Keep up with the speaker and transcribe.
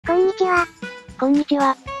ちは。こんにち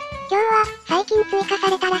は。今日は、最近追加さ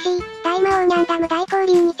れたらしい、大魔王ニャンダム大降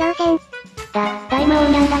臨に挑戦。大魔王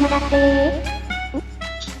ニャンダムだって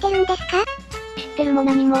知ってるんですか？知ってるも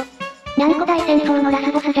何も。にゃんこ大戦争のラ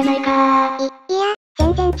スボスじゃないかいや、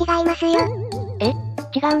全然違いますよ。え？違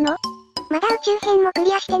うの？まだ宇宙編もク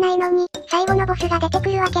リアしてないのに、最後のボスが出て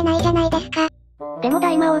くるわけないじゃないですか。でも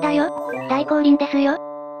大魔王だよ。大降臨ですよ。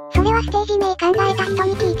それはステージ名考えた人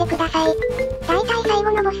に聞いてください。大体最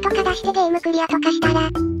後のボスとか出してゲームクリアとかしたら、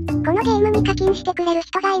このゲームに課金してくれる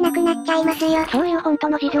人がいなくなっちゃいますよ。そういう本当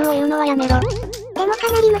の事情を言うのはやめろ。でも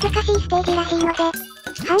かなり難しいステージらしいので、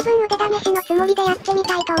半分腕試しのつもりでやってみ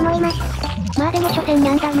たいと思います。まあでも所詮ニ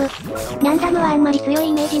ャンダム。ニャンダムはあんまり強い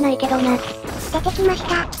イメージないけどな。出てきまし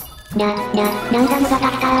た。ニャンダムが立っ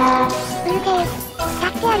たー。うるせえ。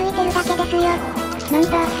立って歩いてるだけですよ。なんだ、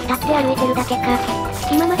立って歩いてるだけか。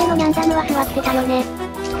今までのニャンダムは座ってたよね。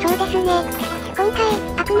そうですね。今回、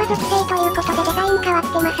悪魔属性ということでデザイン変わって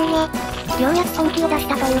ますね。ようやく本気を出し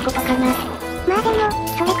たということかな。まあでも、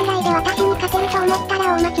それくらいで私に勝てると思った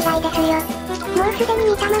ら大間違いですよ。もうすで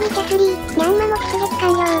にニタマにキャスリー、ニャンマも出撃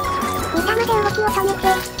完了。ニタマで動きを止めて、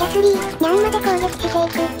キャスリー、ニャンマで攻撃してい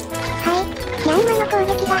く。はい、ニャンマの攻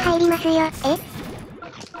撃が入りますよ。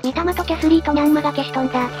ニタマとキャスリーとニャンマが消し飛ん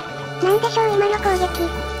だ。なんでしょう今の攻撃。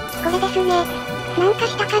これですね。なんか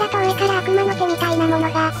下からと上から悪魔の手みたいなも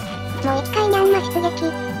のが。もう一回ニャンマ出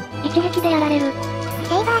撃。一撃でやられる。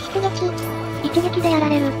セイバー出撃。一撃でやら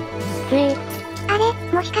れる。つえあれ、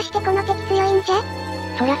もしかしてこの敵強いんじゃ？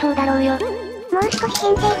そりゃそうだろうよ。もう少し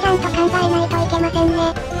編成ちゃんと考えないといけません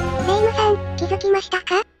ね。レイムさん、気づきました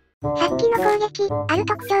か？さっきの攻撃、ある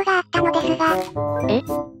特徴があったのですが。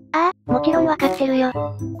ああ、もちろんわかってるよ。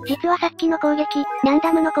実はさっきの攻撃、ニャン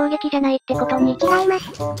ダムの攻撃じゃないってことに。違います。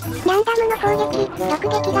ニャンダムの攻撃、毒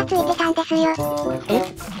撃がついてたんですよ。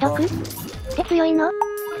毒って強いの？はい。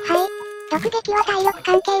毒撃は体力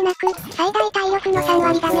関係なく、最大体力の3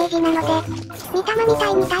割ダメージなので、ニタマみた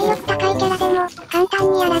いに体力高いキャラでも、簡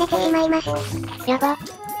単にやられてしまいます。やば。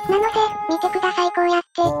なので、見てくださいこうやっ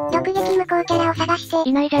て、毒撃無効キャラを探して。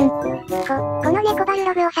いないじゃん。この猫バル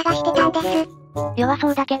ログを探してたんです。弱そ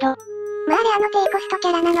うだけど。まあレアの低コストキ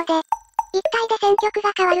ャラなので、一体で戦局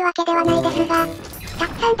が変わるわけではないですが、た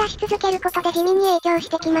くさん出し続けることで地味に影響し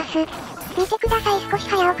てきます。見てください少し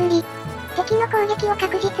早送り。敵の攻撃を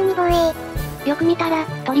確実に防衛。よく見たら、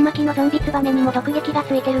取り巻きのゾンビツバメにも毒撃が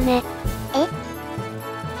ついてるね。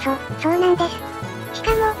そうなんです。し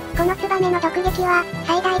かも、このツバメの毒撃は、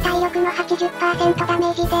最大体力の 80% ダメ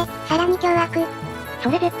ージで、さらに凶悪。そ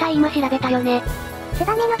れ絶対今調べたよね。ツ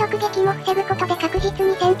バメの毒撃も防ぐことで確実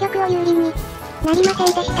に戦局を有利になりません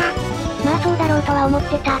でした。まあそうだろうとは思っ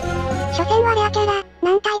てた。所詮はレアキャラ、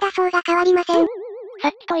何体出そうが変わりません。さ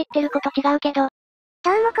っきと言ってること違うけど。ど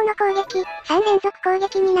うもこの攻撃、3連続攻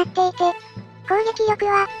撃になっていて、攻撃力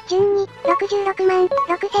は、順に、66万、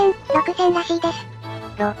6000らしいです。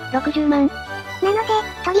60万。なので、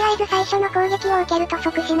とりあえず最初の攻撃を受けると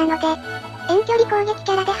即死なので、遠距離攻撃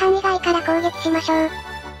キャラで範囲外から攻撃しましょう。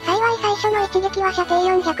幸い最初の一撃は射程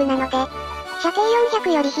400なので、射程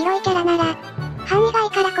400より広いキャラなら、範囲外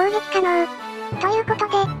から攻撃可能。ということ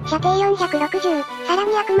で、射程460、さら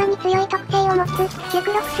に悪魔に強い特性を持つ、キュ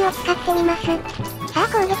クロクスを使ってみます。さあ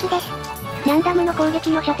攻撃です。ニャンダムの攻撃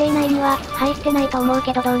の射程内には、入ってないと思う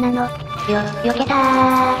けどどうなの？避けた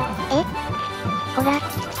ー。ほら、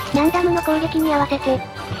ニャンダムの攻撃に合わせて、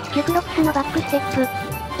キュクロクスのバックステップ。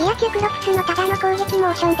いやキュクロクスのただの攻撃モ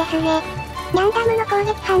ーションですね。ニャンダムの攻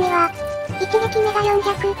撃範囲は、1撃目が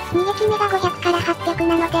400、2撃目が500から800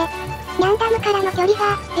なので、ニャンダムからの距離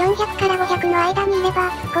が400から500の間にいれば、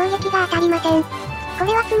攻撃が当たりません。こ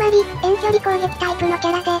れはつまり、遠距離攻撃タイプのキ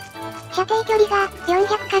ャラで、射程距離が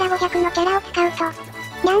400から500のキャラを使うと、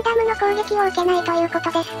ニャンダムの攻撃を受けないというこ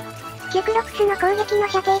とです。キュクロクスの攻撃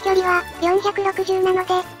の射程距離は460なの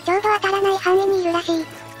で、ちょうど当たらない範囲にいるらしい。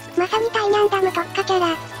まさに対ニャンダム特化キャ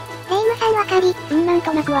ラ。レイムさんわかり？なん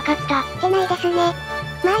となくわかった。ってないですね。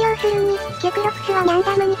まあ要するに、キュクロクスはニャン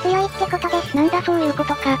ダムに強いってことです。なんだそういうこ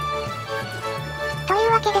とか。とい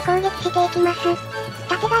うわけで攻撃していきます。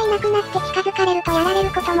盾がいなくなって近づかれるとやられる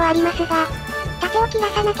こともありますが、盾を切ら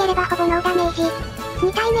さなければほぼノーダメージ。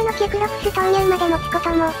2体目のキュクロクス投入まで持つこと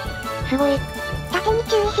も。すごい。盾に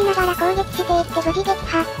注意しながら攻撃していって無事撃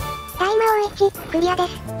破。大魔王1、クリアで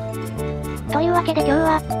す。というわけで今日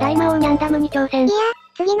は、大魔王ニャンダムに挑戦。いや、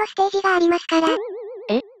次のステージがありますから。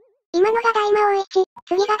今のが大魔王1、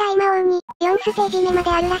次が大魔王2、4ステージ目まで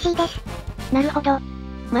あるらしいです。なるほど。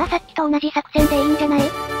まあさっきと同じ作戦でいいんじゃない？も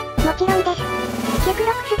ちろんです。キュク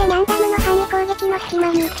ロクスでニャンダムの範囲攻撃の隙間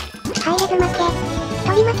に、入れず負け。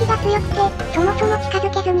取り巻きが強くて、そもそも近づ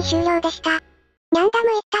けずに終了でした。ニャンダム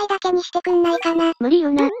1体だけにしてくんないかな。無理言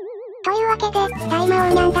うな。というわけで、大魔王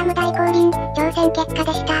ニャンダム大降臨、挑戦結果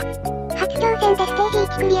でした。初挑戦でステージ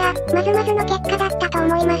1クリア、まずまずの結果だったと思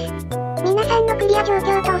います。皆さんのクリア状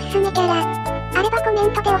況とおすすめキャラ、あればコメ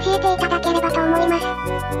ントで教えていただければと思います。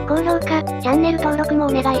高評価、チャンネル登録もお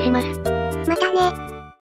願いします。またね。